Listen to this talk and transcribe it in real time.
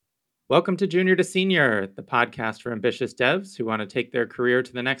Welcome to Junior to Senior, the podcast for ambitious devs who want to take their career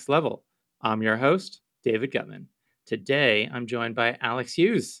to the next level. I'm your host, David Gutman. Today, I'm joined by Alex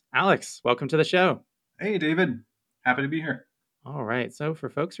Hughes. Alex, welcome to the show. Hey, David. Happy to be here. All right. So, for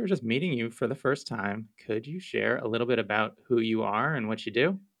folks who are just meeting you for the first time, could you share a little bit about who you are and what you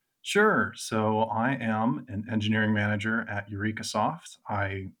do? Sure. So, I am an engineering manager at EurekaSoft.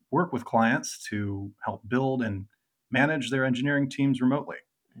 I work with clients to help build and manage their engineering teams remotely.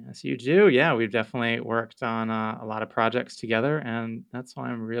 Yes, you do. Yeah, we've definitely worked on a lot of projects together, and that's why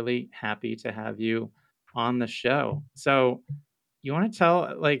I'm really happy to have you on the show. So, you wanna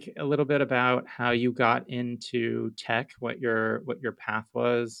tell, like, a little bit about how you got into tech, what your path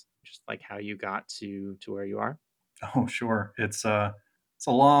was, just, like, how you got to where you are? Oh, sure. It's a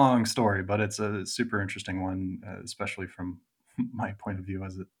long story, but it's a super interesting one, especially from my point of view,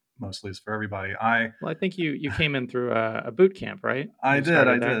 as it mostly is for everybody. Well, I think you came in through a boot camp, right? I You did, I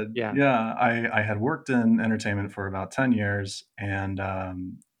started there? did. Yeah. Yeah, I had worked in entertainment for about 10 years, and,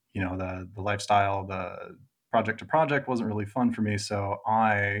 the lifestyle, the project to project wasn't really fun for me, so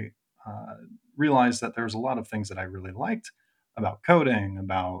I, uh, realized that there was a lot of things that I really liked about coding,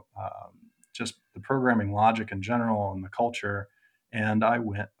 about, just the programming logic in general and the culture, and I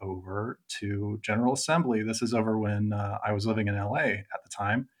went over to General Assembly. This is over when, I was living in LA at the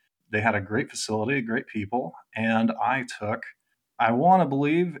time. They had a great facility, great people, and I want to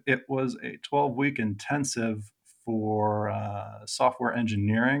believe it was a 12-week intensive for software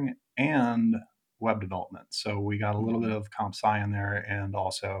engineering and web development. So we got a little bit Mhm. of comp sci in there, and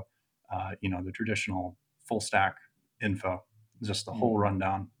also, the traditional full stack info. Just the whole Mhm.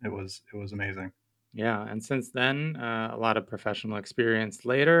 rundown. It was amazing. Yeah, and since then, a lot of professional experience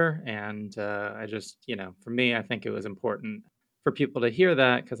later, and, I just for me, I think it was important for people to hear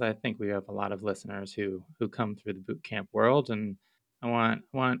that because I think we have a lot of listeners who come through the boot camp world, and I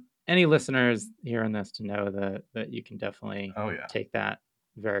want any listeners hearing this to know that you can definitely Oh yeah. take that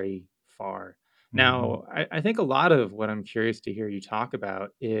very far. Hmm. Now, I think a lot of what I'm curious to hear you talk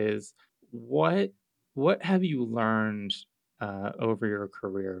about is what what have you learned, over your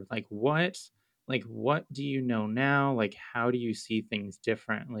career? What do you know now? Like, how do you see things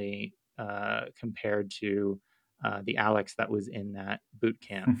differently, compared to, the Alex that was in that boot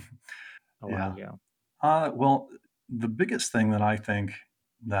camp a while Yeah. ago? Well, the biggest thing that I think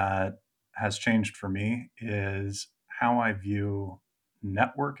that has changed for me is how I view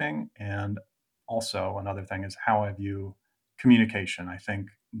networking, and also another thing is how I view communication. I think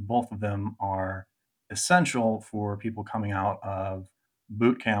both of them are essential for people coming out of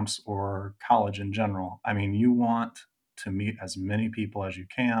boot camps or college in general. I mean, you want to meet as many people as you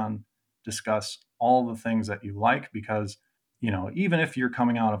can, discuss all the things that you like, because even if you're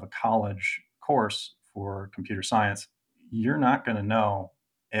coming out of a college course for computer science, you're not going to know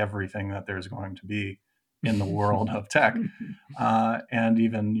everything that there's going to be in the world of tech. And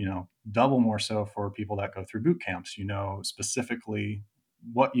even, double more so for people that go through boot camps, specifically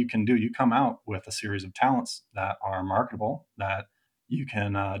what you can do. You come out with a series of talents that are marketable, that you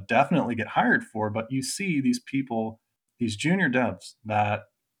can definitely get hired for, but you see these people, these junior devs that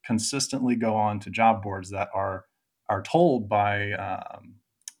consistently go on to job boards that are told by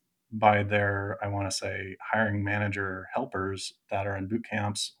their, I want to say, hiring manager helpers that are in boot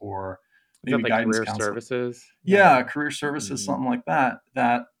camps, or Is that maybe like guidance career counselor. services? That Yeah, career services, Mhm. something like that.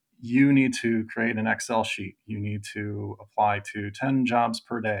 That you need to create an Excel sheet. You need to apply to 10 jobs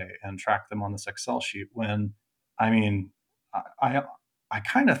per day and track them on this Excel sheet. When, I mean, I I, I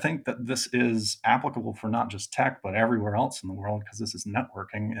kind of think that this is applicable for not just tech but everywhere else in the world, because this is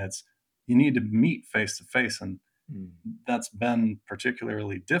networking. It's You need to meet face to face, and Mm, that's been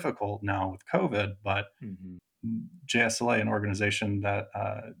particularly difficult now with COVID. But mhm. JSLA, an organization that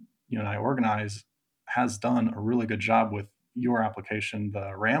you and I organize, has done a really good job with your application,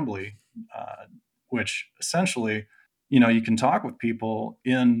 the Rambly, uh, which essentially, you can talk with people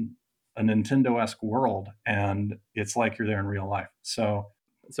in a Nintendo-esque world, and it's like you're there in real life. So,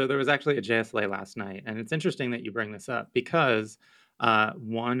 So there was actually a JSLA last night, and it's interesting that you bring this up because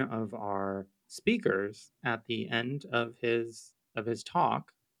one of our speakers at the end of his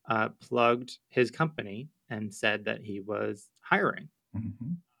talk plugged his company and said that he was hiring.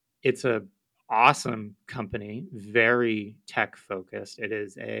 mhm. It's a awesome company, very tech focused.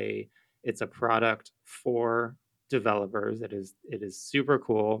 It's a product for developers. It is super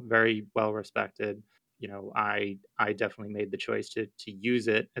cool, very well respected. I definitely made the choice to use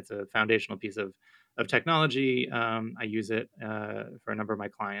it. It's a foundational piece of technology. I use it for a number of my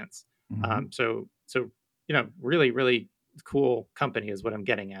clients. Mhm. So really, really. cool company is what I'm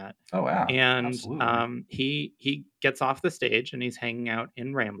getting at. Oh, yeah, And absolutely. he gets off the stage and he's hanging out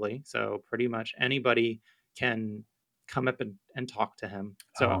in Rambly, so pretty much anybody can come up and talk to him.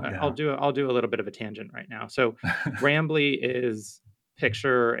 So Oh, yeah. I'll do a little bit of a tangent right now. So Rambly is,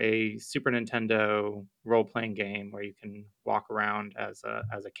 picture a Super Nintendo role playing game where you can walk around as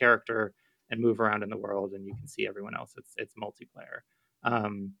a character and move around in the world, and you can see everyone else. It's multiplayer.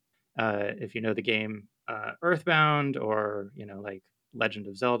 Um, if you know the game Earthbound, or like Legend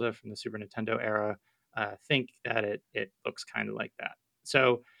of Zelda from the Super Nintendo era, think that it looks kind of like that.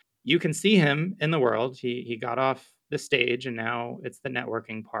 So you can see him in the world. He got off the stage, and now it's the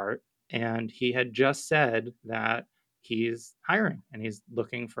networking part. And he had just said that he's hiring and he's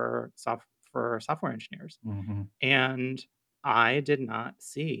looking for software engineers. Mhm. And I did not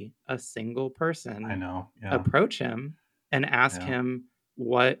see a single I person know. Yeah, approach him and ask yeah, him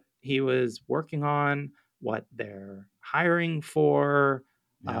what he was working on, what they're hiring for,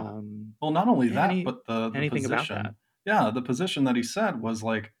 yeah. um, Well, not only that, any but the anything about that. position, yeah, the position that he said was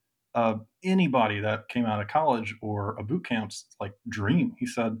like, anybody that came out of college or a boot camp's, like, dream. He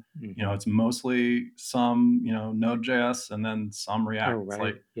said, Mhm. it's mostly some, Node.js and then some Oh, React. It's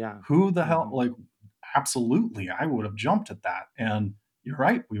like, right. Yeah. who the hell, Mhm. like, absolutely, I would have jumped at that, and you're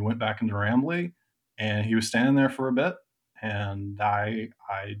right, we went back into Rambly, and he was standing there for a bit, and I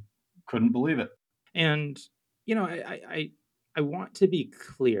couldn't believe it. And, I want to be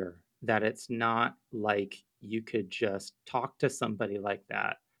clear that it's not like you could just talk to somebody like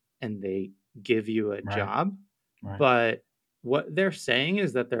that and they give you a Right, job, right. but what they're saying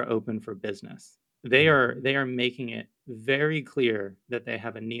is that they're open for business. Mhm, They are making it very clear that they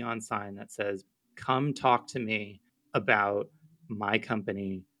have a neon sign that says, "Come talk to me about my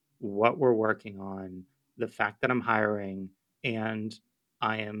company, what we're working on, the fact that I'm hiring, and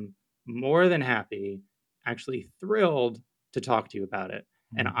I am more than happy, actually thrilled to talk to you about it.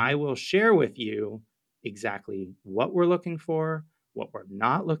 And I mhm, will share with you exactly what we're looking for, what we're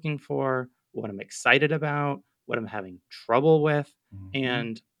not looking for, what I'm excited about, what I'm having trouble with, mhm.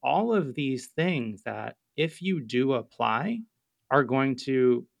 and all of these things that if you do apply are going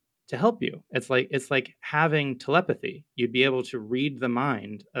to help you. It's like having telepathy. You'd be able to read the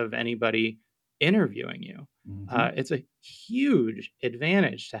mind of anybody interviewing you. Mhm. It's a huge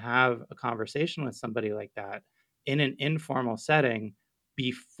advantage to have a conversation with somebody like that in an informal setting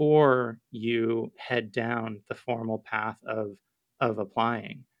before you head down the formal path of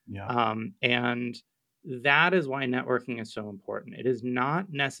applying. Yeah. And that is why networking is so important. It is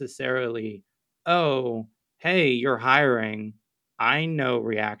not necessarily, oh, hey, you're hiring. I know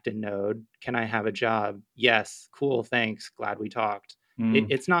React and Node. Can I have a job? Yes. Cool. Thanks. Glad we talked. Mm,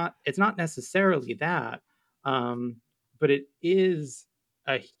 It's not necessarily that, um, but it is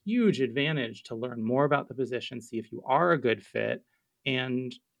a huge advantage to learn more about the position, see if you are a good fit,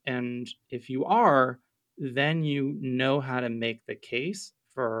 and if you are, then you know how to make the case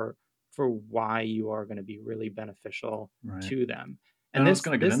for why you are going to be really beneficial right. to them. And And I was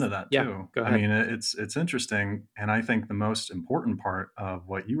gonna get into that yeah, too. go I ahead. mean, it's interesting, and I think the most important part of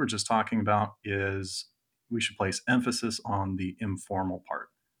what you were just talking about is we should place emphasis on the informal part.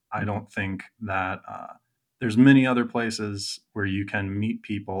 I Mhm. don't think that, there's many other places where you can meet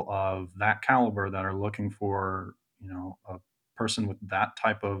people of that caliber that are looking for, a person with that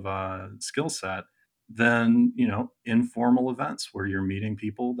type of, skill set than, informal events where you're meeting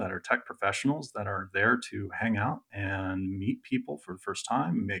people that are tech professionals that are there to hang out and meet people for the first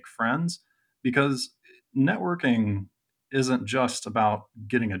time, make friends. Because networking isn't just about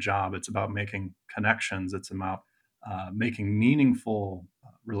getting a job, it's about making connections, it's about making meaningful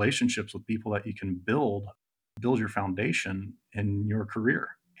relationships with people that you can build your foundation in your career.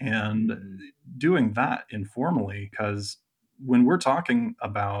 And Mhm. doing that informally, because when we're talking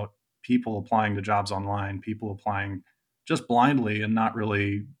about people applying to jobs online, people applying just blindly and not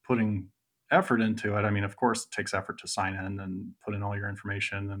really putting effort into it. I mean, of course, it takes effort to sign in and put in all your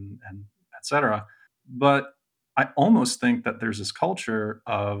information and et cetera. But I almost think that there's this culture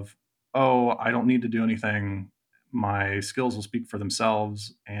of, oh, I don't need to do anything. My skills will speak for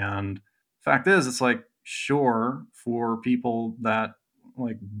themselves. And fact is, it's like, sure, for people that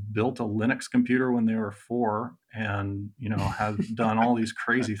like built a Linux computer when they were 4 and, have done all these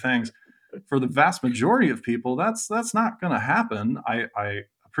crazy things. For the vast majority of people, that's not gonna happen. I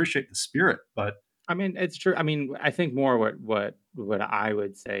appreciate the spirit, but I mean, it's true. I mean, I think more what I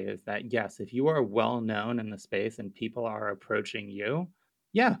would say is that yes, if you are well known in the space and people are approaching you,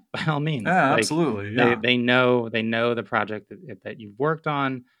 yeah, by all means, yeah, like absolutely, yeah. they know the project that you've worked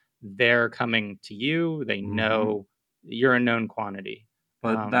on. They're coming to you. They Mhm. know you're a known quantity.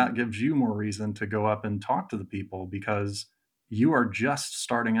 but that Um, gives you more reason to go up and talk to the people because you are just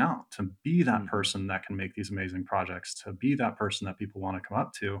starting out to be that mhm, person that can make these amazing projects, to be that person that people want to come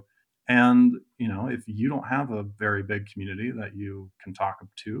up to. And, if you don't have a very big community that you can talk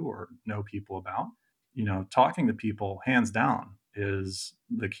to or know people about, talking to people hands down is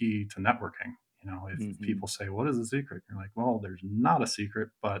the key to networking. If mhm. people say, "What is the secret?" You're like, "Well, there's not a secret,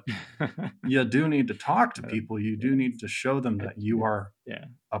 but you do need to talk to Uh, people. You do need it's to show them that you it's are yeah.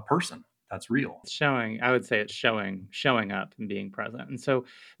 a person that's real." It's showing I would say it's showing up and being present, and so,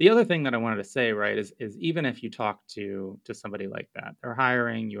 the other thing that I wanted to say, right, is even if you talk to somebody like that, they're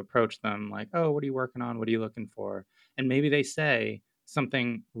hiring, you approach them like, "Oh, what are you working on? What are you looking for?" And maybe they say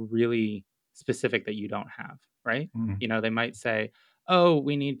something really specific that you don't have, right? Mm. They might say, "Oh,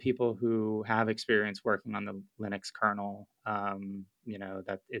 we need people who have experience working on the Linux kernel,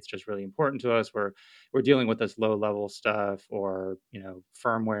 that it's just really important to us. We're dealing with this low level stuff or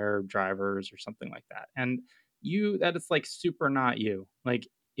firmware drivers or something like that." And that is like super not you. Like,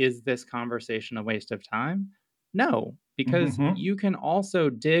 is this conversation a waste of time? No, because Mhm. you can also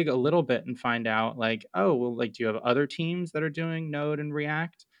dig a little bit and find out, like, oh well, like, do you have other teams that are doing Node and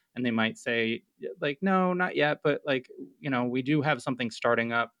React? And they might say, like, no, not yet, but like, we do have something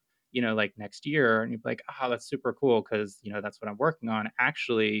starting up, like next year. And you'd be like, oh, that's super cool, because that's what I'm working on.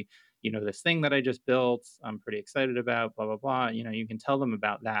 Actually, this thing that I just built, I'm pretty excited about, blah, blah, blah. You can tell them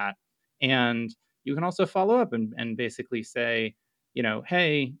about that. And you can also follow up and basically say,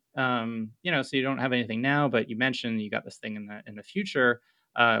 hey, so you don't have anything now, but you mentioned you got this thing in the future.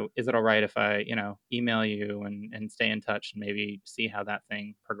 Is it all right if I, email you and stay in touch and maybe see how that thing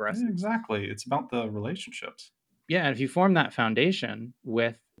Yeah, progresses? exactly. It's about the relationships. Yeah, and if you form that foundation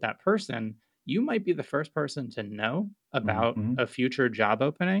with that person, you might be the first person to know about Mhm. a future job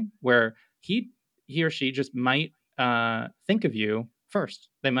opening where he or she just might think of you first.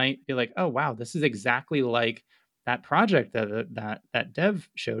 They might be like, "Oh wow, this is exactly like that project that dev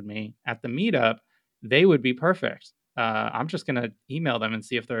showed me at the meetup. They would be perfect. I'm just gonna email them and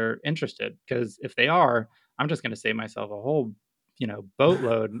see if they're interested. Because if they are, I'm just gonna save myself a whole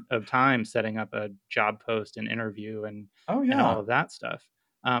boatload of time setting up a job post and interview Oh, and all yeah. of that stuff.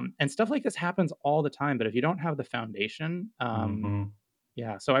 And stuff like this happens all the time, but if you don't have the foundation, Mhm.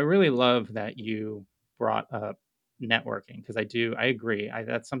 yeah. So I really love that you brought up networking, because I agree.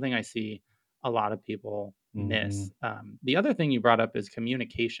 That's something I see a lot of people miss. Mhm. The other thing you brought up is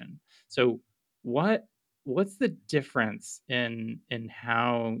communication. So what what's the difference in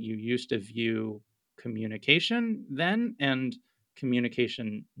how you used to view communication then and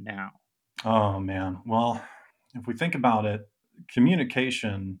communication now? Oh, man. Well, if we think about it,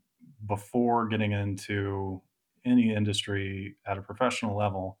 communication before getting into any industry at a professional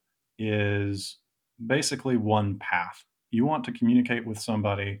level is basically one path. You want to communicate with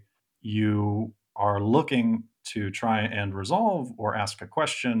somebody, you are looking to try and resolve or ask a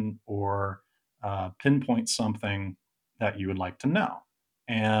question or pinpoint something that you would like to know.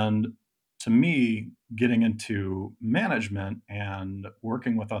 And to me, getting into management and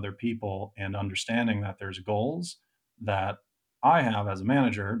working with other people and understanding that there's goals that I have as a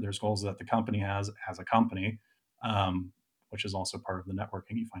manager, there's goals that the company has as a company, um, which is also part of the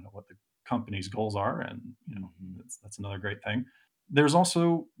networking. You find out what the company's goals are, and Mhm. that's another great thing. There's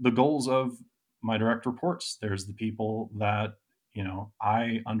also the goals of my direct reports. There's the people that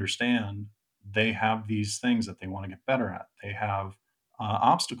I understand they have these things that they want to get better at. They have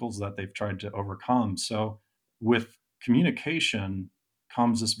obstacles that they've tried to overcome. So, with communication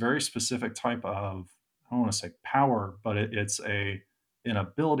comes this very specific type of, I don't want to say power, but it's an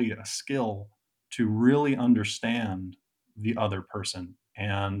ability, a skill to really understand the other person.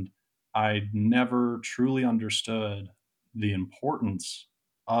 And I never truly understood the importance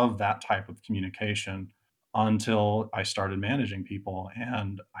of that type of communication until I started managing people.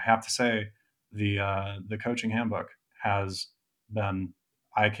 And I have to say, the coaching handbook has been,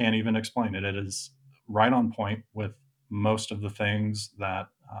 I can't even explain it. It is right on point with most of the things that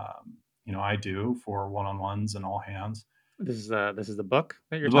I do for one-on-ones and all hands. This is the book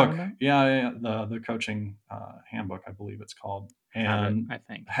that you're The talking book, about? yeah, yeah, yeah, the coaching handbook, I believe it's called, Habit, and I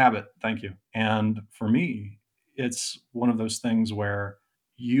think. habit. Thank you. And for me, it's one of those things where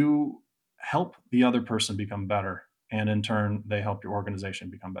you help the other person become better, and in turn, they help your organization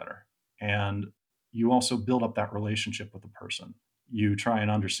become better. And you also build up that relationship with the person. You try and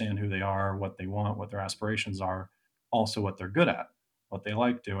understand who they are, what they want, what their aspirations are, also what they're good at, what they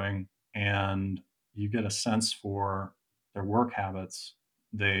like doing, and you get a sense for their work habits,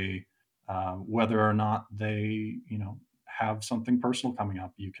 they whether or not they have something personal coming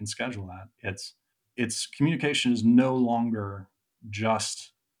up, you can schedule that. It's communication is no longer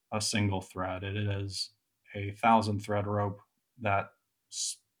just a single thread. It is a thousand thread rope that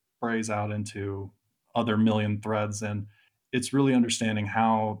sprays out into other million threads. And it's really understanding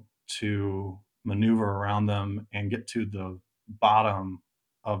how to maneuver around them and get to the bottom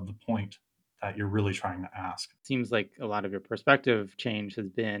of the point that you're really trying to ask. Seems like a lot of your perspective change has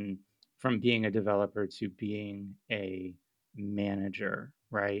been from being a developer to being a manager,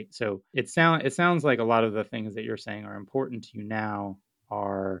 right? So it sounds like a lot of the things that you're saying are important to you now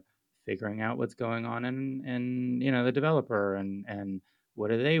are figuring out what's going on in the developer and what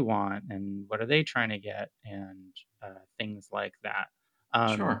do they want and what are they trying to get and things like that.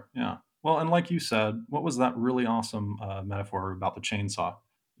 Um, Sure. Yeah. Well, and like you said, what was that really awesome metaphor about the chainsaw?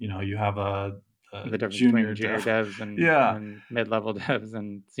 You have a the difference between junior junior dev. devs and Yeah. and mid-level devs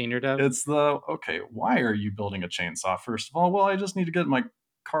and senior devs. It's the okay, why are you building a chainsaw? First of all, well, I just need to get my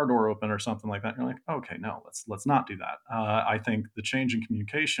car door open or something like that. You're like, okay, no, let's not do that. I think the change in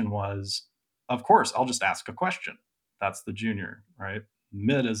communication was, of course, I'll just ask a question. That's the junior, right?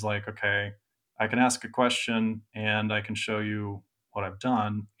 Mid is like, okay, I can ask a question and I can show you what I've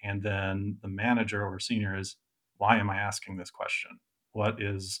done. And then the manager or senior is, why am I asking this question? What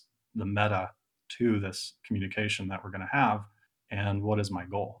is the meta to this communication that we're going to have? And what is my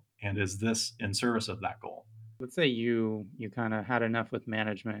goal? And is this in service of that goal? Let's say you kind of had enough with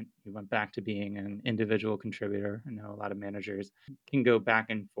management. You went back to being an individual contributor. I know a lot of managers can go back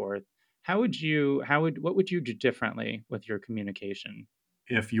and forth. What would you do differently with your communication?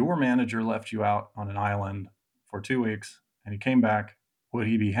 If your manager left you out on an island for 2 weeks and he came back, would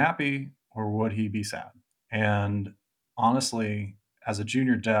he be happy or would he be sad? And honestly, as a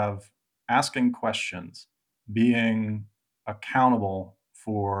junior dev, asking questions, being accountable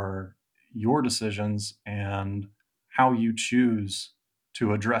for your decisions and how you choose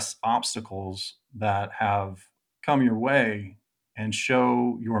to address obstacles that have come your way and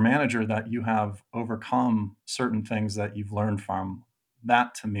show your manager that you have overcome certain things that you've learned from.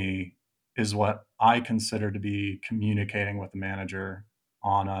 That to me is what I consider to be communicating with the manager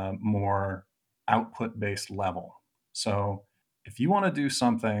on a more output based level. So if you want to do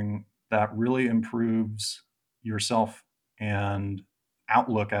something that really improves yourself and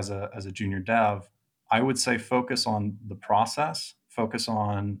outlook as a junior dev, I would say focus on the process, focus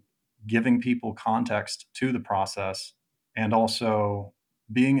on giving people context to the process, and also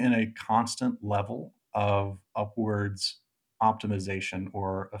being in a constant level of upwards optimization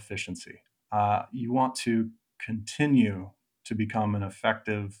or efficiency. You want to continue to become an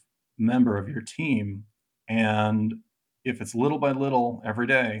effective member of your team. And if it's little by little every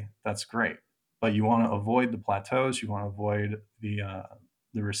day, that's great. But you want to avoid the plateaus. You want to avoid the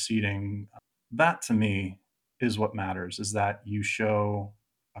receding. That to me is what matters. Is that you show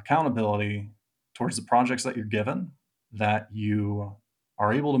accountability towards the projects that you're given, that you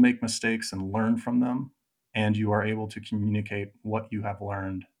are able to make mistakes and learn from them, and you are able to communicate what you have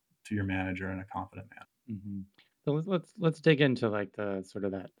learned to your manager in a confident manner. Mhm. So let's dig into like the sort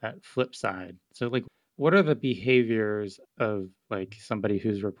of that flip side. So like what are the behaviors of like somebody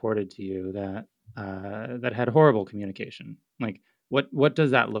who's reported to you that had horrible communication? Like what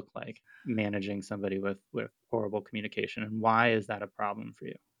does that look like managing somebody with horrible communication and why is that a problem for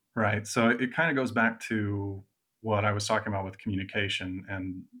you? Right. So it kind of goes back to what I was talking about with communication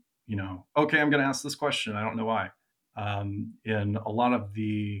and, okay, I'm going to ask this question. I don't know why. In a lot of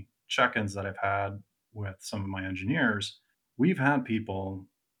the check ins that I've had with some of my engineers, we've had people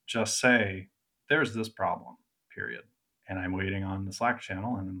just say, there's this problem, period. And I'm waiting on the Slack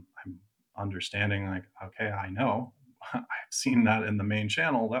channel and I'm understanding, like, okay, I know. I've seen that in the main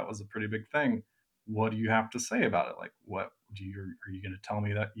channel. That was a pretty big thing. What do you have to say about it? Like, what do you are you going to tell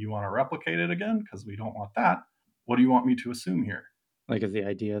me that you want to replicate it again? Because we don't want that. What do you want me to assume here? Like is the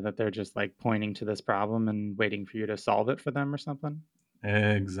idea that they're just like pointing to this problem and waiting for you to solve it for them or something?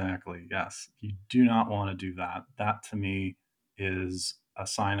 Exactly. Yes. You do not want to do that. That to me is a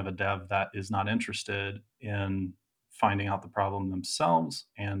sign of a dev that is not interested in finding out the problem themselves.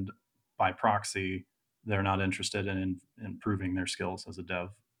 And by proxy, they're not interested in improving their skills as a dev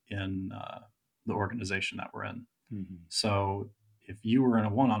in the organization that we're in. Mhm. So if you were in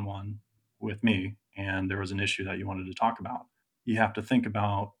a one on one with me and there was an issue that you wanted to talk about, you have to think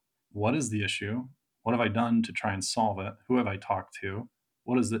about what is the issue? What have I done to try and solve it? Who have I talked to?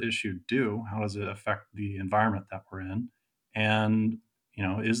 What does the issue do? How does it affect the environment that we're in? And,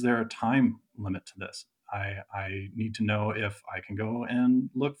 is there a time limit to this? I need to know if I can go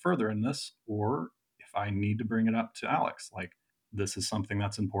and look further in this or if I need to bring it up to Alex. Like, this is something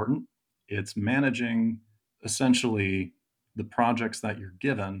that's important. It's managing essentially the projects that you're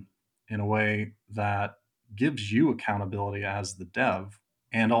given in a way that gives you accountability as the dev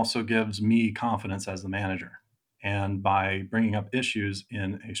and also gives me confidence as the manager. And by bringing up issues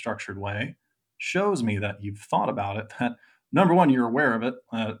in a structured way, shows me that you've thought about it. That number one, you're aware of it.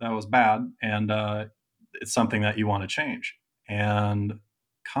 That was bad, and it's something that you want to change. And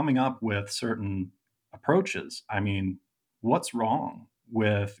coming up with certain approaches. I mean, what's wrong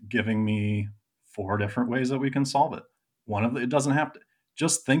with giving me four different ways that we can solve it? One of the, it doesn't have to.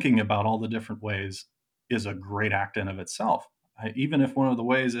 Just thinking about all the different ways is a great act in of itself. Even if one of the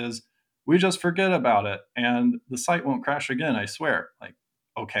ways is we just forget about it and the site won't crash again, I swear. Like,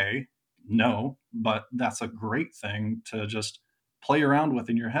 okay, no, but that's a great thing to just play around with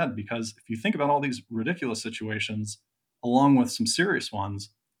in your head, because if you think about all these ridiculous situations along with some serious ones,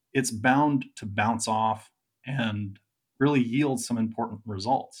 it's bound to bounce off and really yield some important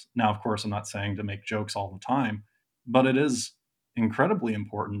results. Now, of course, I'm not saying to make jokes all the time, but it is incredibly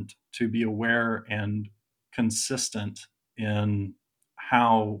important to be aware and consistent in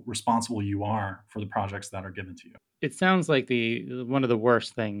how responsible you are for the projects that are given to you. It sounds like the one of the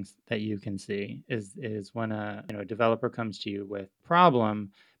worst things that you can see is when a, you know, a developer comes to you with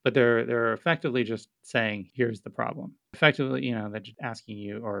problem, but they're effectively just saying, "Here's the problem." Effectively, you know, they're just asking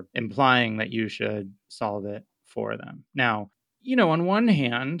you or implying that you should solve it for them. Now, you know, on one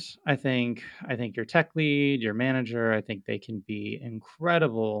hand, I think your tech lead, your manager, I think they can be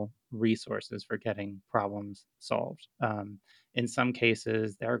incredible resources for getting problems solved. In some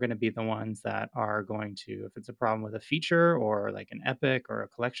cases, they're going to be the ones that are going to, if it's a problem with a feature or like an epic or a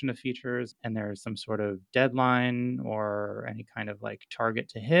collection of features, and there's some sort of deadline or any kind of like target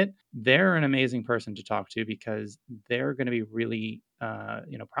to hit, they're an amazing person to talk to because they're going to be really,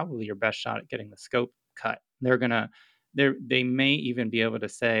 you know, probably your best shot at getting the scope cut. They may even be able to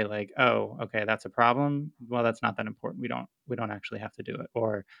say like, oh, okay, that's a problem, well, that's not that important, we don't actually have to do it.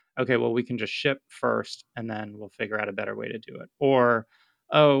 Or okay, well, we can just ship first and then we'll figure out a better way to do it. Or,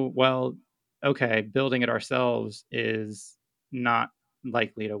 oh, well, okay, building it ourselves is not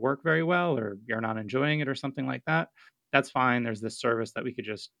likely to work very well, or you're not enjoying it, or something like that. That's fine. There's this service that we could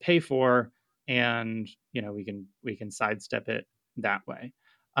just pay for, and you know, we can sidestep it that way.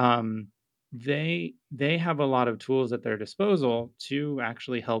 Um, they have a lot of tools at their disposal to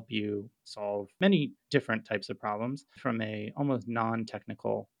actually help you solve many different types of problems from a almost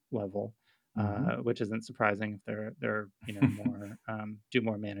non-technical level, Mhm. which isn't surprising if they're you know more do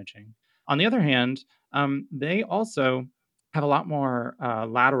more managing. On the other hand, they also have a lot more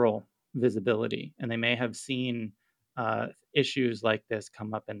lateral visibility, and they may have seen issues like this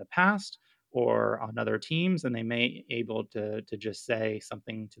come up in the past or on other teams, and they may able to just say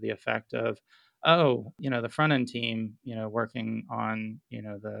something to the effect of, oh, you know, the front end team, you know, working on, you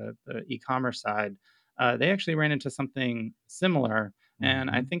know, the e-commerce side, they actually ran into something similar, and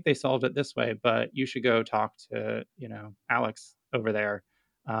I Mhm. think they solved it this way, but you should go talk to, you know, Alex over there.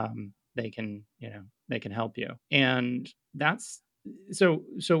 They can, you know, they can help you. And that's so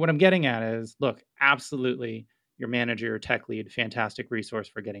what I'm getting at is, look, absolutely, your manager, your tech lead, fantastic resource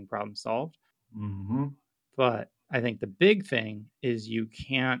for getting problems solved. Mhm. But I think the big thing is you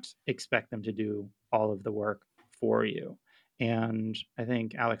can't expect them to do all of the work for you. And I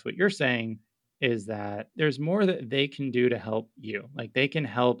think, Alex, what you're saying is that there's more that they can do to help you. Like they can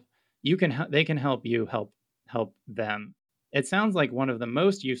help they can help you help them. It sounds like one of the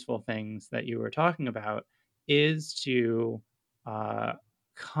most useful things that you were talking about is to uh,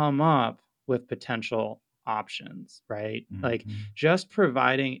 come up with potential options, right? Like Mhm. just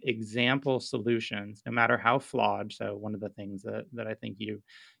providing example solutions, no matter how flawed. So one of the things that I think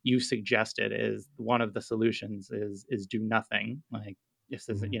you suggested is one of the solutions is do nothing. Like this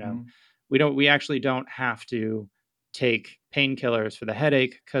is, you know, Mhm. we actually don't have to take painkillers for the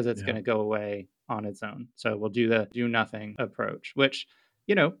headache because it's going Yeah. to go away on its own. So we'll do the do nothing approach, which,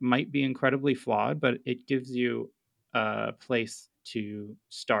 you know, might be incredibly flawed, but it gives you a place to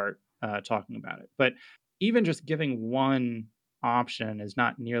start talking about it. But even just giving one option is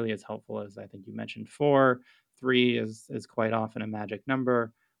not nearly as helpful as I think you mentioned. 4, 3 is quite often a magic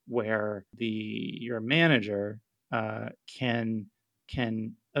number where the your manager can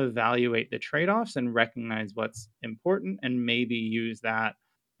evaluate the trade-offs and recognize what's important and maybe use that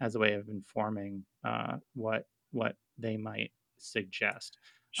as a way of informing what they might suggest.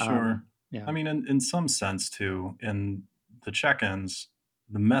 Sure. Yeah. I mean, in some sense too, in the check-ins,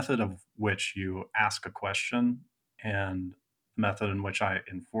 the method of which you ask a question and the method in which I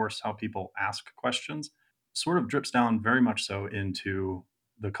enforce how people ask questions sort of drips down very much so into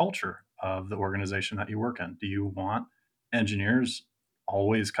the culture of the organization that you work in. Do you want engineers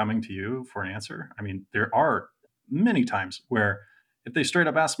always coming to you for an answer? I mean, there are many times where If they straight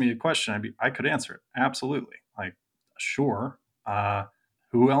up asked me a question, I could answer it. Absolutely. Like, sure. Uh,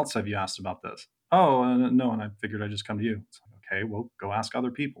 who else have you asked about this? Oh, no. And I figured I'd just come to you. It's like, okay, well, go ask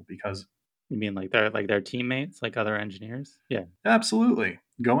other people because You mean like their teammates, like other engineers? Yeah. absolutely.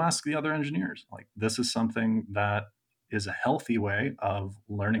 Go ask the other engineers. Like, this is something that is a healthy way of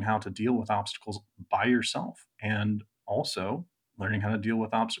learning how to deal with obstacles by yourself and also learning how to deal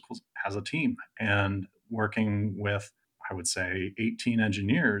with obstacles as a team and working with, I would say, 18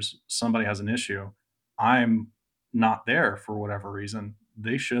 engineers. Somebody has an issue. I'm not there for whatever reason.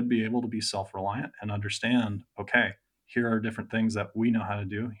 They should be able to be self reliant and understand, okay, here are different things that we know how to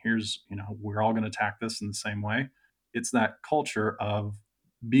do. Here's, we're all going to attack this in the same way. It's that culture of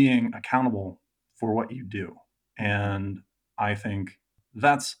being accountable for what you do. Mhm. And I think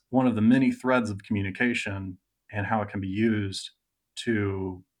that's one of the many threads of communication and how it can be used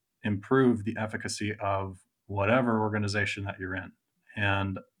to improve the efficacy of whatever organization that you're in.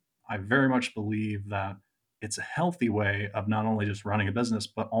 And I very much believe that it's a healthy way of not only just running a business,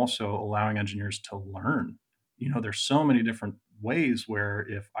 but also allowing engineers to learn. There's so many different ways where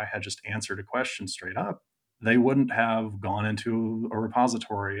if I had just answered a question straight up, they wouldn't have gone into a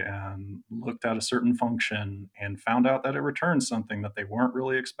repository and looked at a certain function and found out that it returns something that they weren't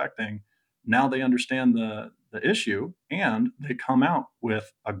really expecting. Now they understand the issue and they come out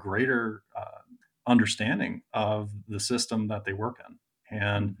with a greater understanding of the system that they work in.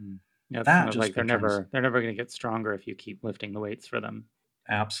 And Mhm. Yeah, it's kind that of like just returns they're never gonna get stronger if you keep lifting the weights for them.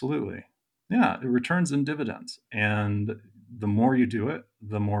 absolutely. Yeah, it returns in dividends. And the more you do it,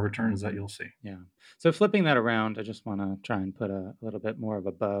 the more returns that Mhm. you'll see. Yeah. So flipping that around, I just wanna try and put a little bit more of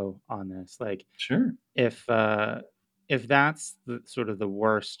a bow on this. Like, Sure. if, uh, if that's the sort of the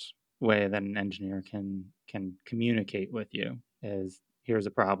worst way that an engineer can communicate with you is, "Here's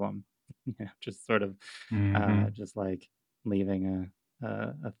a problem." Just sort of, Hmm. just like leaving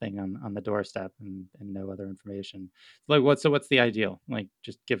a thing on the doorstep and no other information. Like, what's the ideal? Like,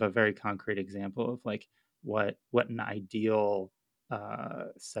 just give a very concrete example of, like, what an ideal,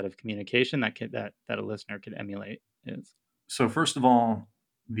 set of communication that a listener could emulate is. So, first of all,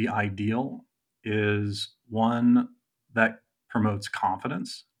 the ideal is one that promotes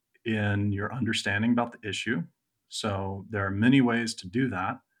confidence in your understanding about the issue. So, there are many ways to do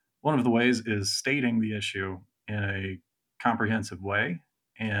that. One of the ways is stating the issue in a comprehensive way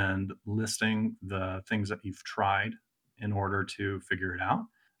and listing the things that you've tried in order to figure it out.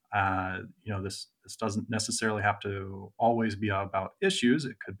 This doesn't necessarily have to always be about issues.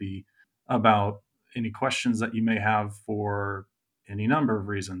 It could be about any questions that you may have for any number of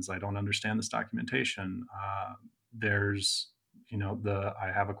reasons. I don't understand this documentation. There's, the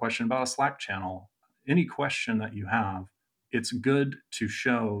I have a question about a Slack channel. Any question that you have, it's good to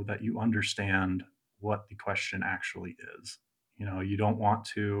show that you understand what the question actually is. You don't want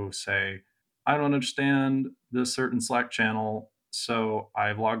to say, I don't understand this certain Slack channel, so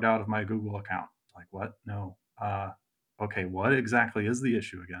I've logged out of my Google account. Like, what? No. Okay, what exactly is the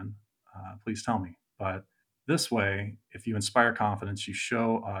issue again? Please tell me. But this way, if you inspire confidence, you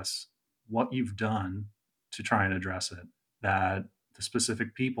show us what you've done to try and address it, that the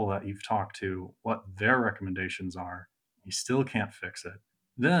specific people that you've talked to, what their recommendations are, you still can't fix it.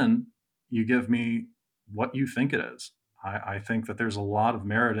 Then you give me what you think it is. I think that there's a lot of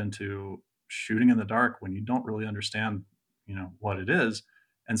merit into shooting in the dark when you don't really understand, what it is,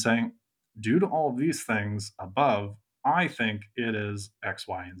 and saying, due to all of these things above, I think it is X,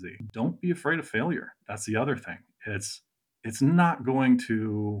 Y, and Z. Don't be afraid of failure. That's the other thing. It's not going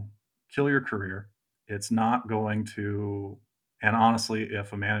to kill your career. It's not going to, and honestly,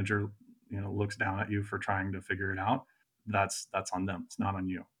 if a manager, looks down at you for trying to figure it out, that's on them. It's not on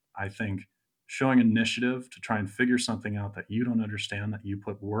you. I think showing initiative to try and figure something out that you don't understand, that you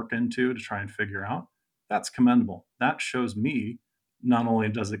put work into to try and figure out, that's commendable. That shows me, not only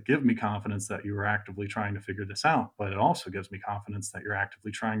does it give me confidence that you are actively trying to figure this out, but it also gives me confidence that you're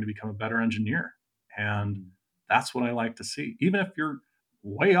actively trying to become a better engineer. And Mhm. that's what I like to see. Even if you're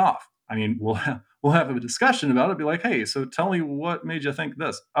way off, I mean, we'll have a discussion about it. Be like, hey, so tell me what made you think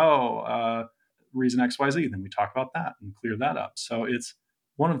this? Oh, reason X, Y, Z. Then we talk about that and clear that up. So it's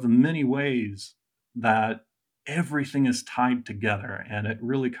one of the many ways that everything is tied together, and it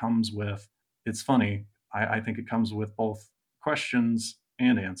really comes with. It's funny. I think it comes with both questions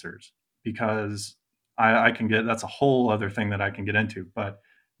and answers because I can get that's a whole other thing that I can get into. But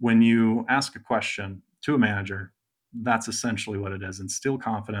when you ask a question to a manager, that's essentially what it is. Instill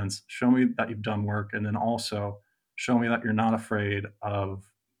confidence, show me that you've done work, and then also show me that you're not afraid of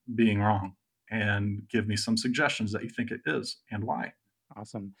being wrong and give me some suggestions that you think it is and why.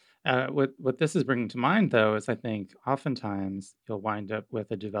 Awesome. What this is bringing to mind, though, is I think oftentimes you'll wind up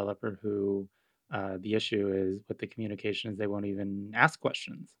with a developer who the issue is with the communication is they won't even ask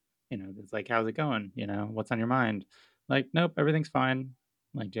questions. It's like, "How's it going?" "What's on your mind?" Like, "Nope, everything's fine."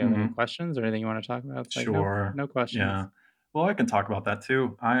 Like, "Do you have any Mhm. questions or anything you want to talk about?" It's like, "Nope, Sure. no Yeah. questions." Well, I can talk about that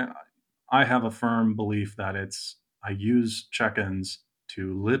too. I have a firm belief that I use check-ins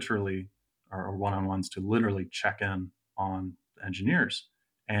to literally or one-on-ones to literally check in on engineers.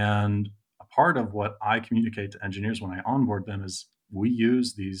 And a part of what I communicate to engineers when I onboard them is we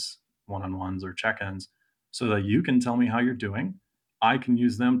use these one-on-ones or check-ins so that you can tell me how you're doing. I can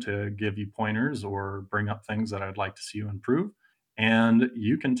use them to give you pointers or bring up things that I'd like to see you improve, and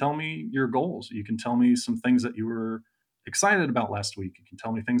you can tell me your goals. You can tell me some things that you were excited about last week. You can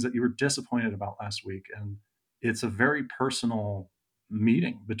tell me things that you were disappointed about last week. And it's a very personal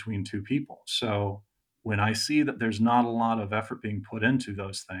meeting between two people. So when I see that there's not a lot of effort being put into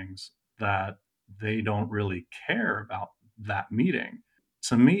those things, that they don't really care about that meeting,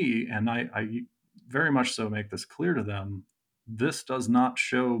 to me, and I very much so make this clear to them, this does not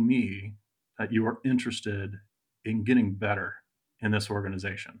show me that you are interested in getting better in this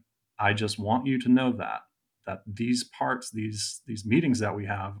organization. I just want you to know that these parts, these meetings that we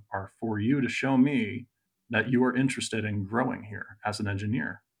have are for you to show me that you are interested in growing here as an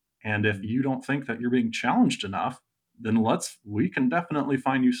engineer. And if Mhm. you don't think that you're being challenged enough, then we can definitely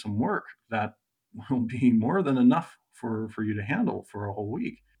find you some work that will be more than enough for you to handle for a whole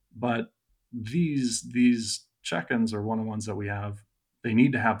week. But these check-ins or one-on-ones that we have, they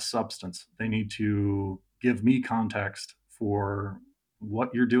need to have substance. They need to give me context for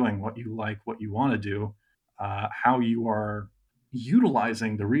what you're doing, what you like, what you want to do, how you are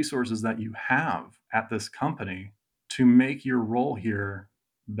utilizing the resources that you have at this company to make your role here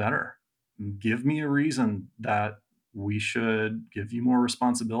better. Give me a reason that we should give you more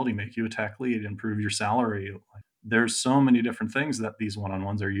responsibility, make you a tech lead, improve your salary. Like, there's so many different things that these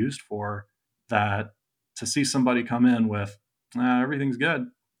one-on-ones are used for, that to see somebody come in with everything's good,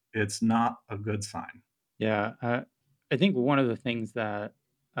 it's not a good sign. Yeah, I think one of the things that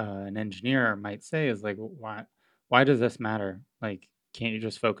an engineer might say is like, Why does this matter? Like, can't you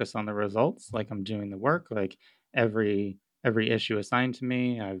just focus on the results? Like, I'm doing the work. Like, every issue assigned to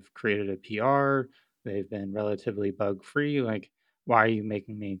me, I've created a PR. They've been relatively bug free. Like, why are you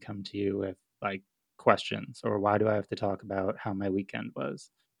making me come to you with like questions, or why do I have to talk about how my weekend was?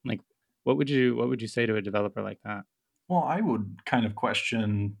 Like, what would you say to a developer like that? Well, I would kind of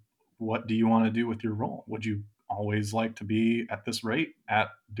question, what do you want to do with your role? Would you always like to be at this rate at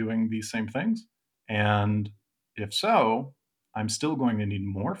doing these same things? And if so, I'm still going to need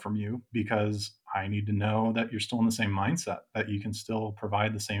more from you, because I need to know that you're still in the same mindset, that you can still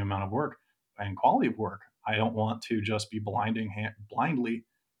provide the same amount of work and quality of work. I don't want to just be blindly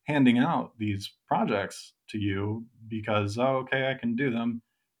handing out these projects to you because, oh, okay, I can do them.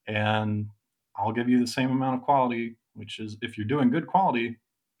 And I'll give you the same amount of quality, which is, if you're doing good quality,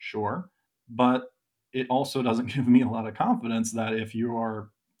 sure. But it also doesn't give me a lot of confidence that if you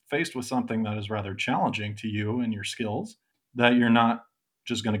are faced with something that is rather challenging to you and your skills, that you're not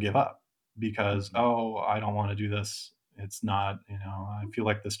just going to give up because, Mhm. oh, I don't want to do this. It's not, I feel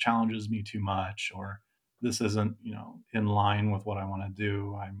like this challenges me too much, or this isn't, in line with what I want to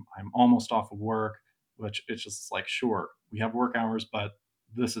do. I'm almost off of work, which it's just like, sure, we have work hours, but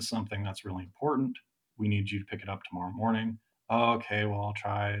this is something that's really important. We need you to pick it up tomorrow morning. Oh, okay, well, I'll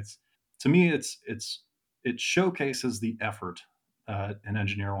try. To me, it showcases the effort that an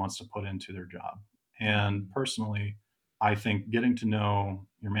engineer wants to put into their job. And Mhm. personally, I think getting to know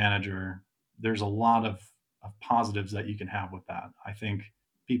your manager, there's a lot of positives that you can have with that. I think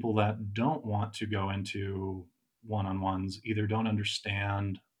people that don't want to go into one-on-ones either don't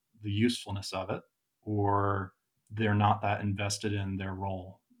understand the usefulness of it, or they're not that invested in their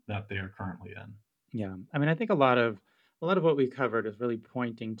role that they are currently in. Yeah. I mean, I think a lot of what we covered is really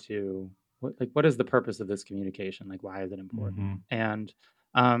pointing to what is the purpose of this communication? Like, why is it important? Mhm. And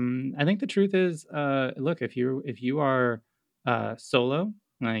I think the truth is, look, if you are solo,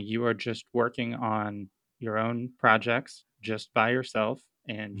 like you are just working on your own projects just by yourself,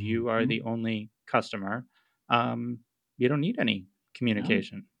 and you are the Mhm. only customer, um, you don't need any Yeah,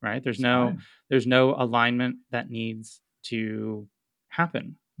 communication, right? There's it's no fine. there's no alignment that needs to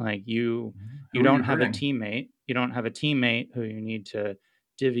happen. Like you Who are don't you have a hurting? teammate. You don't have a teammate who you need to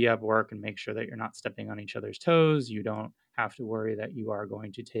divvy up work and make sure that you're not stepping on each other's toes. You don't have to worry that you are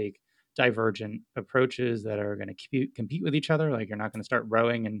going to take divergent approaches that are going to compete with each other. Like you're not going to start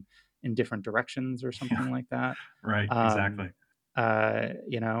rowing in different directions or Yeah, something like that. right, Um, exactly.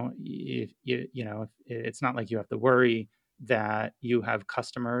 if it's not like you have to worry that you have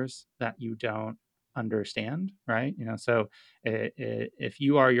customers that you don't understand, right? So if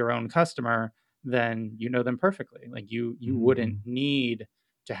you are your own customer, then you know them perfectly. Like you wouldn't Mhm. need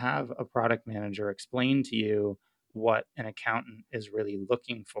to have a product manager explain to you what an accountant is really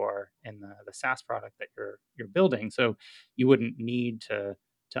looking for in the SaaS product that you're building. So you wouldn't need to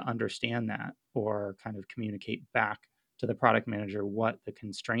understand that or kind of communicate back to the product manager what the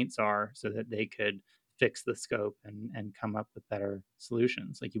constraints are so that they could fix the scope and come up with better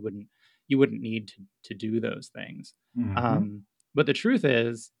solutions. Like you wouldn't need to do those things. Mhm. Um, but the truth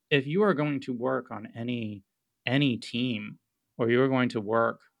is, if you are going to work on any team or you're going to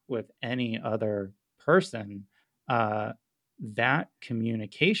work with any other person, uh, that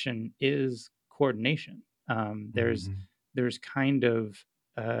communication is coordination. Mhm. There's kind of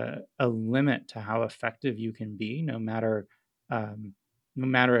a limit to how effective you can be, um, no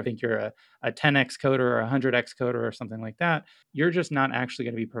matter I think you're a 10x coder or a 100x coder or something like that. You're just not actually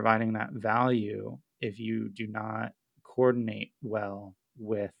going to be providing that value if you do not coordinate well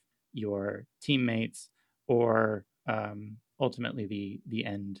with your teammates or ultimately the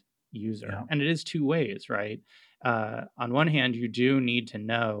end user. Yeah. And it is two ways, right? On one hand, you do need to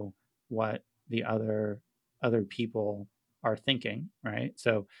know what the other people are thinking, right?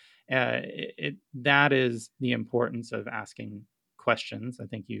 So that is the importance of asking questions. I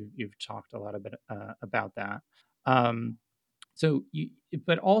think you've talked a lot about that. Um,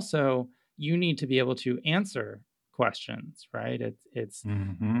 but also you need to be able to answer questions, right? It's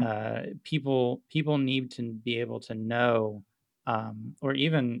Mhm. people need to be able to know, or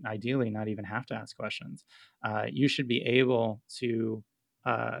even ideally not even have to ask questions. You should be able to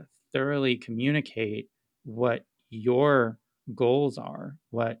uh, thoroughly communicate what your goals are,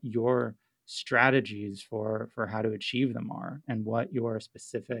 what your strategies for how to achieve them are, and what your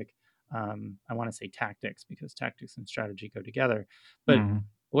specific I want to say tactics because tactics and strategy go together, but Mhm.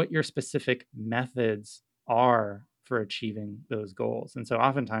 what your specific methods are for achieving those goals. And so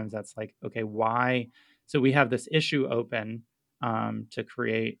oftentimes that's like, okay, why? So we have this issue open to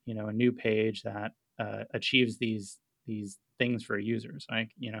create, a new page that achieves these things for users.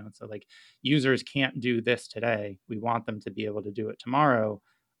 Like, so like users can't do this today. We want them to be able to do it tomorrow.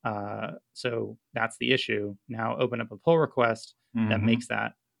 So that's the issue. Now open up a pull request that Mhm. makes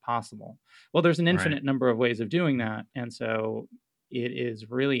that possible. Well, there's an Right. infinite number of ways of doing that. And so it is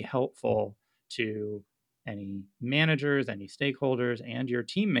really helpful to any managers, any stakeholders, and your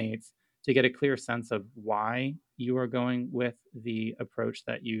teammates to get a clear sense of why you are going with the approach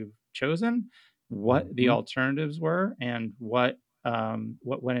that you've chosen, what the Mhm. alternatives were, and what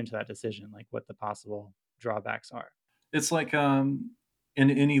went into that decision, like what the possible drawbacks are. It's like, in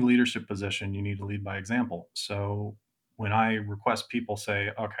any leadership position, you need to lead by example. So when I request people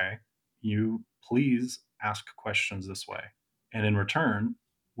say, okay, you please ask questions this way. And in return,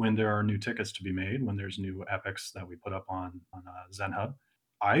 when there are new tickets to be made, when there's new epics that we put up on ZenHub,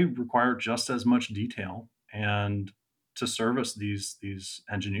 I require just as much detail and to service these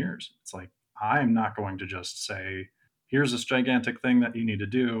engineers. It's like I'm not going to just say, "Here's this gigantic thing that you need to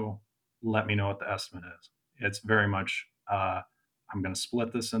do. Let me know what the estimate is." It's very much, I'm going to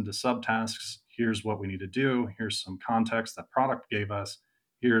split this into subtasks. Here's what we need to do. Here's some context that product gave us.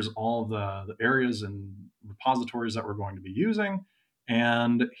 Here's all the areas and repositories that we're going to be using.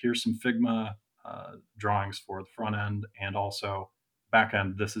 And here's some Figma drawings for the front end and also back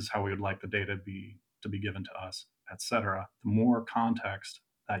end. This is how we would like the data to be given to us, etc. The more context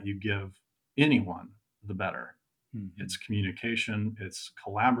that you give anyone, the better. It's Mhm. communication, it's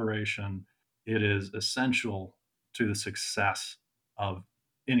collaboration. It is essential to the success of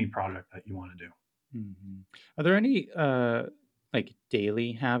any project that you want to do. Mhm. Are there any, like,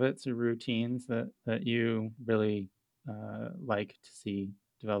 daily habits or routines that you really, like to see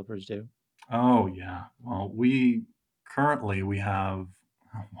developers do? Oh yeah. Well, we have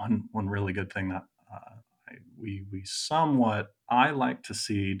one really good thing that we somewhat I like to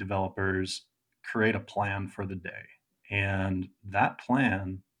see developers create a plan for the day, and that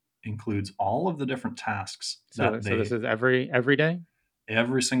plan includes all of the different tasks So this is every day?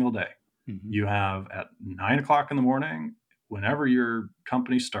 every single day. Mhm. You have at 9 o'clock in the morning, whenever your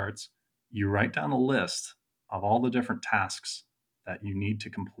company starts, you write down a list of all the different tasks that you need to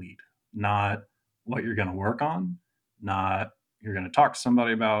complete, not what you're going to work on, not you're going to talk to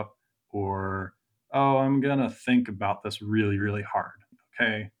somebody about, or, oh, I'm going to think about this really, really hard.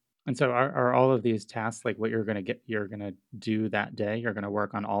 Okay. And so are all of these tasks, like, what you're gonna do that day? You're gonna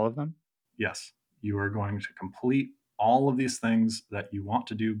work on all of them? Yes, you are going to complete all of these things that you want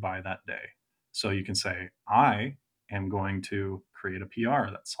to do by that day. So you can say, I am going to create a PR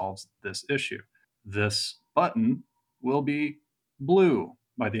that solves this issue. This button will be blue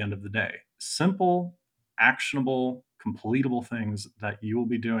by the end of the day. Simple, actionable, completable things that you will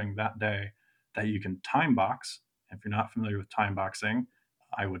be doing that day that you can time box. If you're not familiar with time boxing,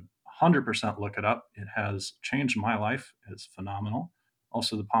 I would 100% look it up. It has changed my life. It's phenomenal.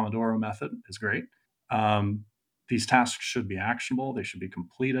 Also, the Pomodoro method is great. Um, these tasks should be actionable. They should be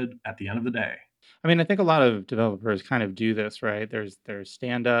completed at the end of the day. I mean, I think a lot of developers kind of do this, right? There's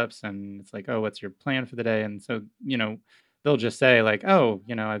stand-ups and it's like, "Oh, what's your plan for the day?" And so, they'll just say like, "Oh,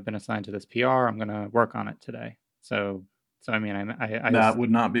 I've been assigned to this PR. I'm gonna work on it today." So I mean, I That just would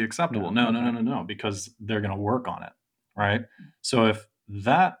not be acceptable. no, No, no, okay. no, no, no, because they're going to work on it, right? So if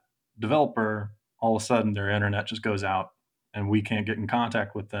that developer, all of a sudden their internet just goes out and we can't get in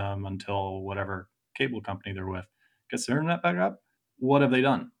contact with them until whatever cable company they're with gets their internet back up, what have they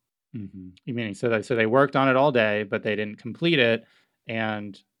done? Mhm. You meaning so they worked on it all day, but they didn't complete it,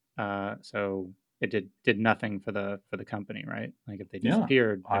 and, so it did nothing for the company, right? Like, if they Yeah.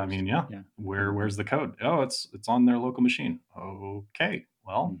 disappeared, I mean, yeah. yeah. Where's Mhm, the code? Oh, it's on their local machine. Okay.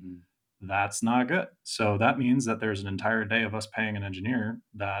 Well, mhm, that's not good. So that means that there's an entire day of us paying an engineer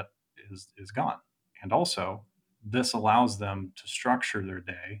that is gone. And also, this allows them to structure their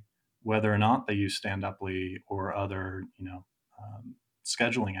day, whether or not they use Stand Uply or other,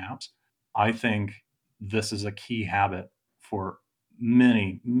 scheduling apps. I think this is a key habit for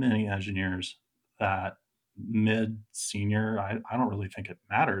many, many engineers that mid, senior, I don't really think it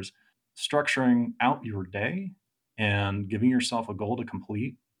matters. Structuring out your day and giving yourself a goal to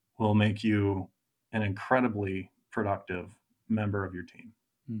complete will make you an incredibly productive member of your team.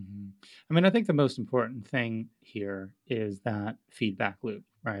 mhm. I mean, I think the most important thing here is that feedback loop,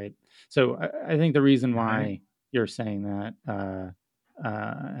 right? So, I think the reason Right? why you're saying that,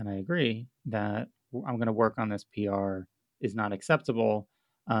 and I agree, that I'm gonna work on this PR is not acceptable,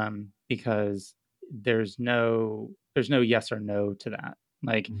 because there's no yes or no to that.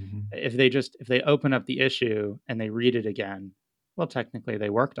 Like, Mhm. if they open up the issue and they read it again, well, technically they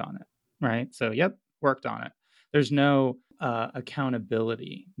worked on it, right? So, yep, worked on it. There's no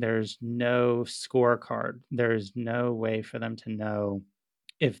accountability. There's no scorecard. There's no way for them to know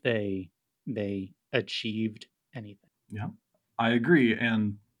if they achieved anything. Yeah, I agree.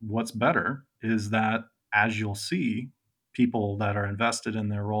 And what's better is that as you'll see, people that are invested in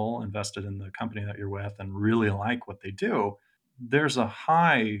their role, invested in the company that you're with, and really like what they do, there's a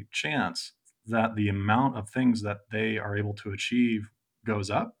high chance that the amount of things that they are able to achieve goes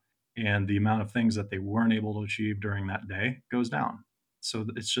up and the amount of things that they weren't able to achieve during that day goes down. So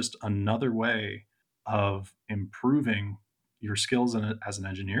it's just another way of improving your skills in it as an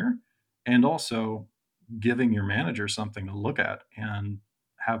engineer and also giving your manager something to look at and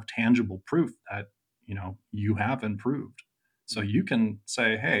have tangible proof that you have improved, so you Mhm, can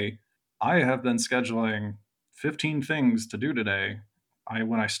say, hey, I have been scheduling 15 things to do today.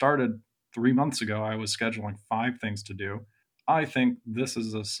 When I started 3 months ago, I was scheduling 5 things to do. I think this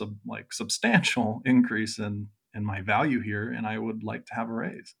is a substantial increase in my value here, and I would like to have a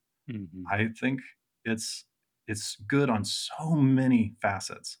raise. mhm, I think it's it's good on so many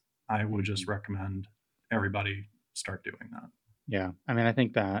facets. I would just mhm. recommend everybody start doing that. Yeah, I mean, I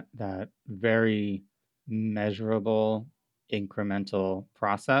think that very measurable, incremental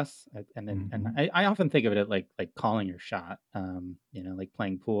process, and Mhm. I often think of it like calling your shot, like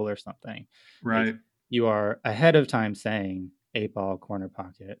playing pool or something. Like Right. you are ahead of time saying 8 ball corner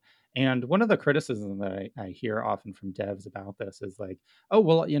pocket. And one of the criticisms that I hear often from devs about this is like, oh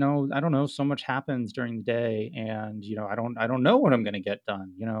well, I don't know, so much happens during the day, and I don't know what I'm going to get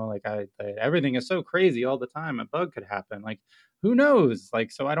done. Like everything is so crazy all the time. A bug could happen. Like who knows?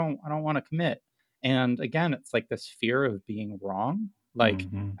 Like, so I don't want to commit. And again, it's like this fear of being wrong, like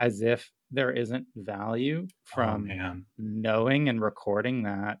Mhm. as if there isn't value Oh, from man. knowing and recording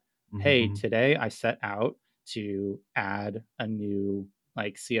that, hey, Mhm. today I set out to add a new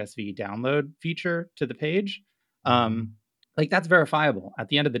like CSV download feature to the page. Um, Mhm. like that's verifiable. At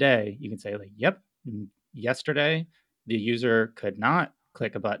the end of the day, you can say like, yep, yesterday the user could not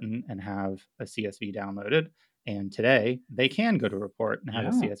click a button and have a CSV downloaded, and today they can go to report and have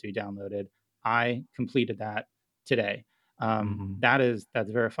a Yeah. CSV downloaded. I completed that today. Mhm. That's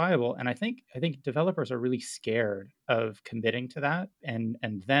verifiable, and I think developers are really scared of committing to that, and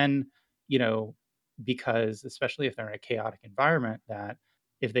then you know because especially if they're in a chaotic environment, that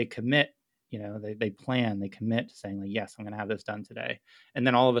if they commit, they plan, they commit to saying like, yes, I'm going to have this done today, and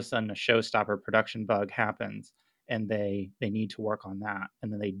then all of a sudden a showstopper production bug happens and they need to work on that,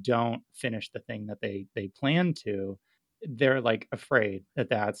 and then they don't finish the thing that they plan to, they're like afraid that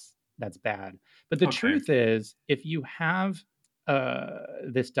that's bad. But the Okay. truth is, if you have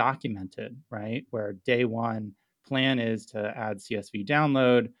this documented, right, where day one plan is to add CSV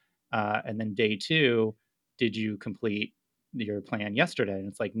download, and then day 2, did you complete your plan yesterday?" And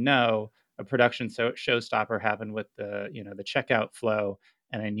it's like, "No, a production showstopper happened with the checkout flow,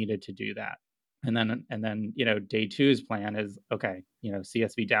 and I needed to do that." And then day two's plan is, okay,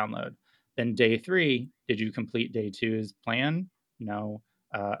 CSV download. Then day 3, did you complete day two's plan? No.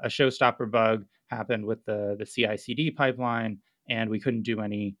 A showstopper bug happened with the CI/CD pipeline, and we couldn't do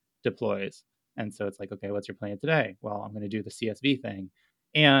any deploys. And so it's like, okay, what's your plan today? Well, I'm going to do the CSV thing.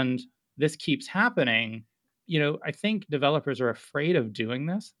 And this keeps happening. I think developers are afraid of doing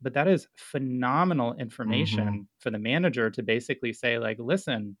this, but that is phenomenal Mhm. information for the manager to basically say, like,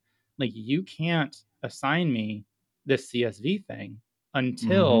 listen, like, you can't assign me this CSV thing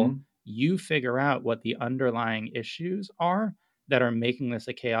until Mhm. you figure out what the underlying issues are that are making this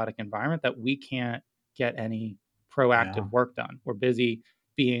a chaotic environment that we can't get any Yeah. proactive work done. We're busy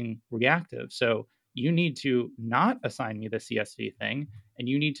being reactive. So you need to not assign me the CSV thing, and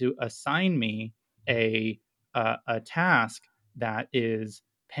you need to assign me a a task that is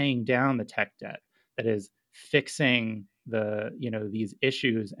paying down the tech debt, that is fixing these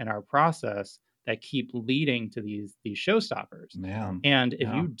issues in our process that keep leading to these showstoppers. Man. And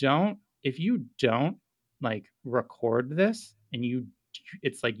Yeah. if you don't like record this, and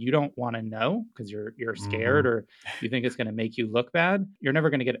it's like you don't want to know because you're scared, Mhm. or you think it's going to make you look bad, you're never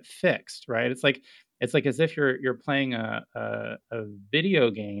going to get it fixed, right? It's like as if you're playing a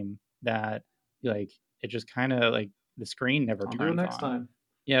video game that, like, it just kind of like the screen never I'll do it turns next on. time.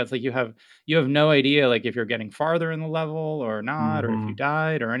 Yeah, it's like you have no idea, like, if you're getting farther in the level or not, or if you Mhm.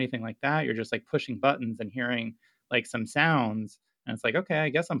 died or anything like that. You're just, like, pushing buttons and hearing, like, some sounds, and it's like, "Okay, I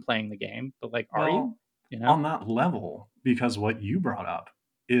guess I'm playing the game," but, like, are you? Well, You on know? that level, because what you brought up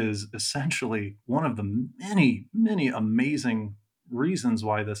is essentially one of the many, many amazing reasons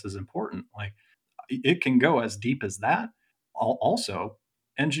why this is important. Like, it can go as deep as that. Also,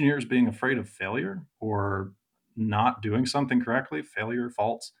 engineers being afraid of failure or not doing something correctly, failure,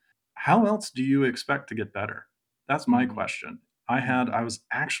 faults. How else do you expect to get better? That's my Mhm, question. I mhm, was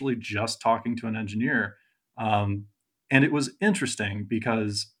actually just talking to an engineer, um, and it was interesting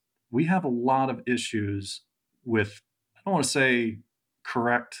because we have a lot of issues with, I don't want to say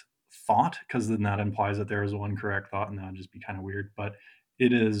correct thought, because then that implies that there is one correct thought, and that would just be kind of weird. But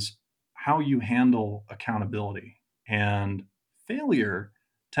it is how you handle accountability. And failure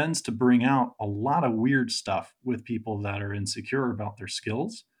tends to bring out a lot of weird stuff with people that are insecure about their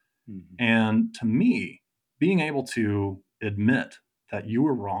skills. mhm, And to me, being able to admit that you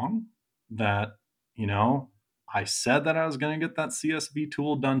were wrong, that, you know, I said that I was going to get that CSV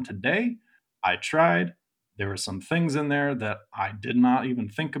tool done today. I tried. There were some things in there that I did not even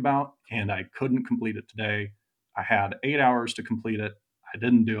think about, and I couldn't complete it today. I had 8 hours to complete it. I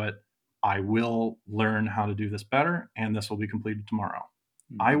didn't do it. I will learn how to do this better, and this will be completed tomorrow.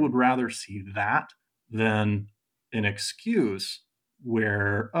 I would mhm, rather see that than an excuse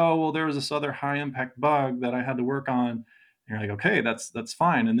where, oh, well, there was this other high impact bug that I had to work on. And you're like, okay, that's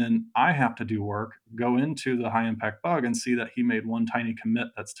fine. And then I have to do work, go into the high impact bug and see that he made one tiny commit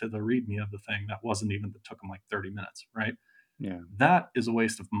that's to the README of the thing that wasn't even, that took him like 30 minutes, right? yeah. That is a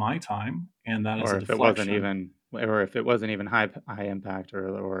waste of my time, and that is a deflection. Or if it wasn't even high impact,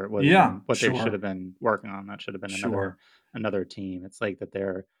 or it wasn't Yeah, even what they should sure, have been working on. That should have been another sure. another team. It's like that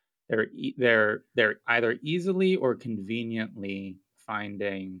they're either easily or conveniently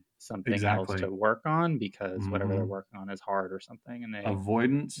finding something else to Exactly. work on because whatever they're Hmm. working on is hard or something, and they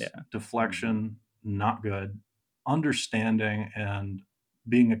Avoidance, yeah. Mhm, deflection, not good. Understanding and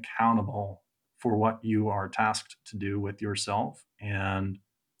being accountable for what you are tasked to do with yourself, and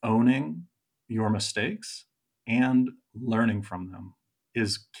owning your mistakes and learning from them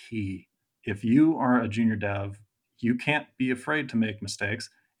is key. If you are a junior dev, you can't be afraid to make mistakes.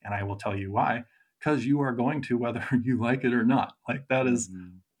 And I will tell you why, because you are going to, whether you like it or not. Like, that is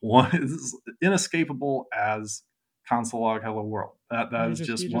mhm. one is inescapable as console log hello world. That You is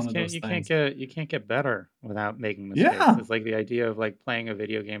just you just one just of can't those you can't things. get you can't get better without making mistakes. Yeah. It's like the idea of, like, playing a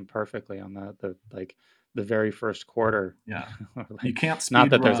video game perfectly on the very first quarter. Yeah. Or, You like, can't not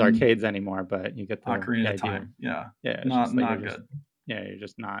speed that there's run arcades anymore, but you get the Ocarina of idea. Time. Yeah. Yeah, it's Not just like not good. you're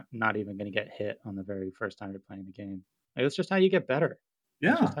just not even gonna get hit on the very first time you're playing the game. Like, that's just how you get better.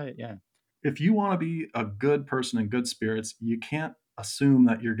 That's just Yeah. how yeah. If you wanna be a good person in good spirits, you can't assume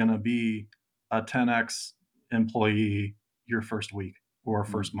that you're gonna be a 10x employee your first week or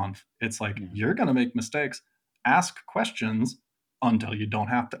first Mhm. month. It's like, Yeah. you're gonna make mistakes. Ask questions until you don't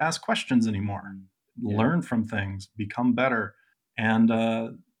have to ask questions anymore. Mhm. Yeah. Learn from things, become better, and,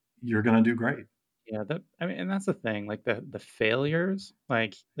 you're gonna do great. Yeah, and that's the thing, like, the failures,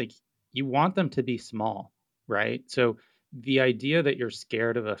 like, you want them to be small. right? So the idea that you're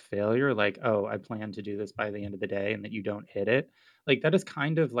scared of a failure, like, "Oh, I plan to do this by the end of the day," and that you don't hit it, like, that is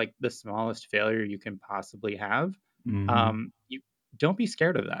kind of like the smallest failure you can possibly have. Mhm. You don't be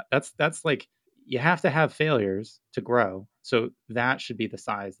scared of that. That's like you have to have failures to grow. So that should be the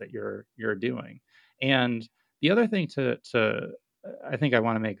size that you're doing. And the other thing I think I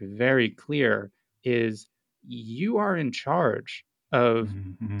want to make very clear is you are in charge of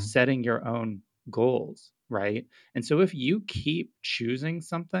Mhm, mhm. setting your own goals, right? And so if you keep choosing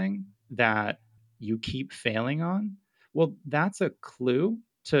something that you keep failing on, well, that's a clue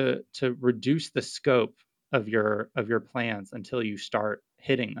to reduce the scope of your plans until you start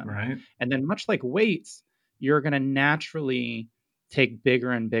hitting them. Right? And then much like weights, you're going to naturally take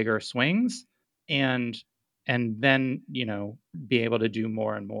bigger and bigger swings and then, be able to do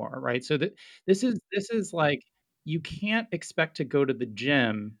more and more, right? So that this is like you can't expect to go to the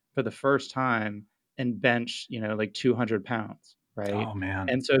gym for the first time and bench, like 200 pounds, right? Oh, man.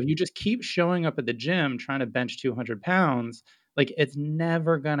 And so if you just keep showing up at the gym trying to bench 200 pounds, like it's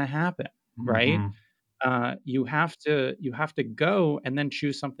never going to happen, right? Mhm. You have to go and then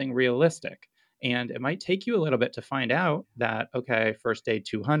choose something realistic. And it might take you a little bit to find out that, okay, first day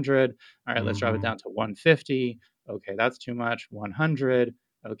 200. All right, let's drop it Mhm. down to 150. Okay, that's too much. 100.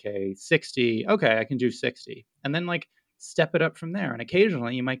 Okay, 60. Okay, I can do 60. And then like step it up from there. And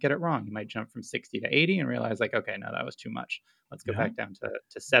occasionally you might get it wrong. You might jump from 60 to 80 and realize like, okay, no, that was too much. Let's go Yeah. back down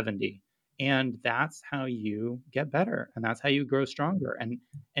to 70. And that's how you get better. And that's how you grow stronger.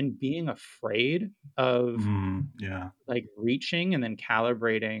 And being afraid of Yeah. like reaching and then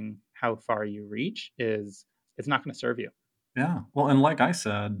calibrating how far you reach is it's not gonna serve you. Yeah. Well, and like I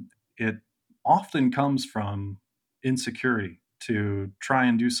said, it often comes from insecurity to try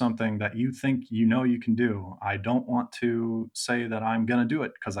and do something that you think you know you can do. I don't want to say that I'm going to do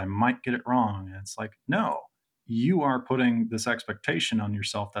it because I might get it wrong. And it's like, no, you are putting this expectation on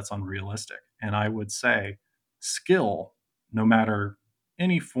yourself that's unrealistic. And I would say skill, no matter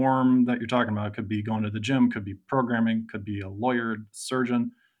any form that you're talking about, it could be going to the gym, could be programming, could be a lawyer,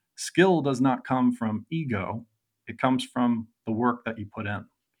 surgeon. Skill does not come from ego, it comes from the work that you put in.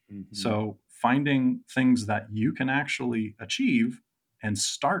 Mhm, So finding things that you can actually achieve and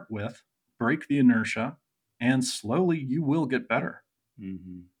start with, break the inertia, and slowly you will get better.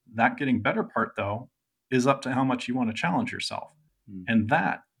 mhm, That getting better part, though, is up to how much you want to challenge yourself. mhm, And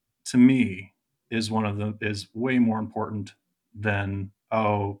that, to me, is way more important than,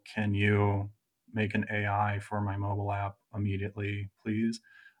 oh, can you make an AI for my mobile app immediately, please?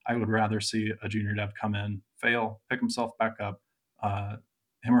 I would rather see a junior dev come in, fail, pick himself back up, uh,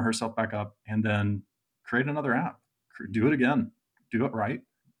 him or herself back up, and then create another app. Do it again, do it right,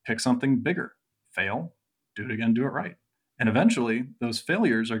 pick something bigger, fail, do it again, do it right. And eventually, those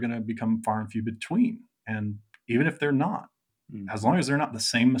failures are going to become far and few between. And even if they're not, as mhm. long as they're not the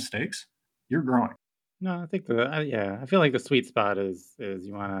same mistakes, you're growing. No, I think yeah, I feel like the sweet spot is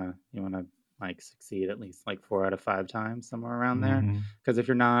you wanna, like, succeed at least, like, 4 out of 5 times, somewhere around there. Hmm. Because if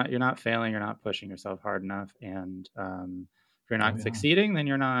you're not failing, you're not pushing yourself hard enough, and, if you're Oh, not yeah. succeeding, then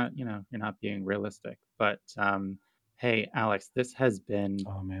you're not being realistic. But, hey, Alex, this has been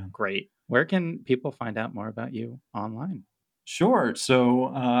Oh, man. great. Where can people find out more about you online? Sure.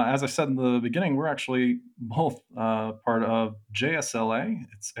 So, as I said in the beginning, we're actually both part of JSLA.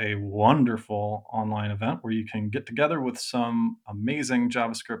 It's a wonderful online event where you can get together with some amazing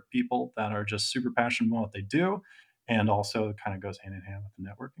JavaScript people that are just super passionate about what they do. And also, it kind of goes hand in hand with the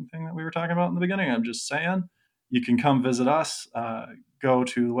networking thing that we were talking about in the beginning. I'm just saying, you can come visit us. Go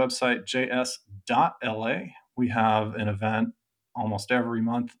to the website js.la. We have an event almost every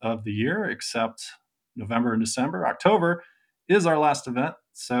month of the year except November and December. October is our last event.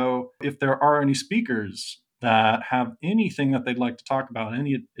 So if there are any speakers that have anything that they'd like to talk about,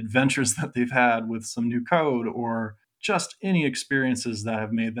 any adventures that they've had with some new code, or just any experiences that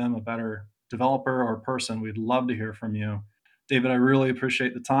have made them a better developer or person, we'd love to hear from you. David, I really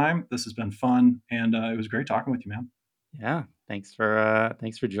appreciate the time. This has been fun, and it was great talking with you, man. Yeah, thanks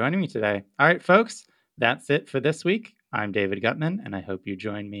for joining me today. All right, folks, that's it for this week. I'm David Gutman, and I hope you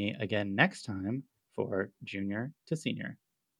join me again next time for Junior to Senior.